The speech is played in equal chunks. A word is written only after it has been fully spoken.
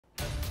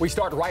We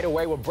start right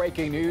away with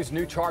breaking news.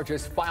 New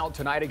charges filed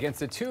tonight against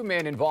the two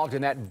men involved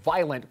in that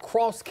violent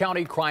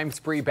cross-county crime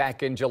spree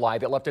back in July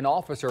that left an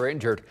officer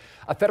injured.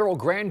 A federal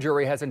grand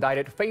jury has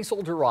indicted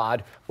Faisal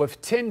Darod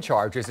with 10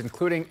 charges,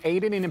 including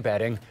aiding and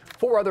abetting,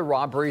 4 other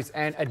robberies,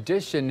 and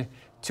addition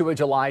to a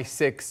July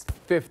 6th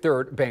Fifth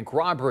Third bank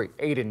robbery.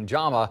 Aden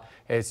Jama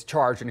is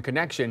charged in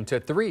connection to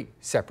 3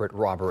 separate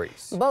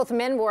robberies. Both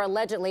men were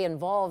allegedly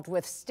involved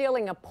with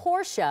stealing a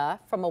Porsche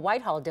from a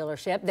Whitehall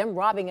dealership, then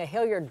robbing a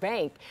Hilliard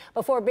bank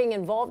before being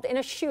involved in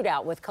a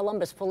shootout with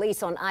Columbus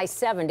police on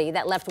I-70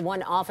 that left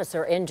 1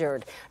 officer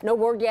injured. No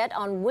word yet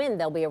on when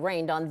they'll be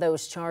arraigned on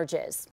those charges.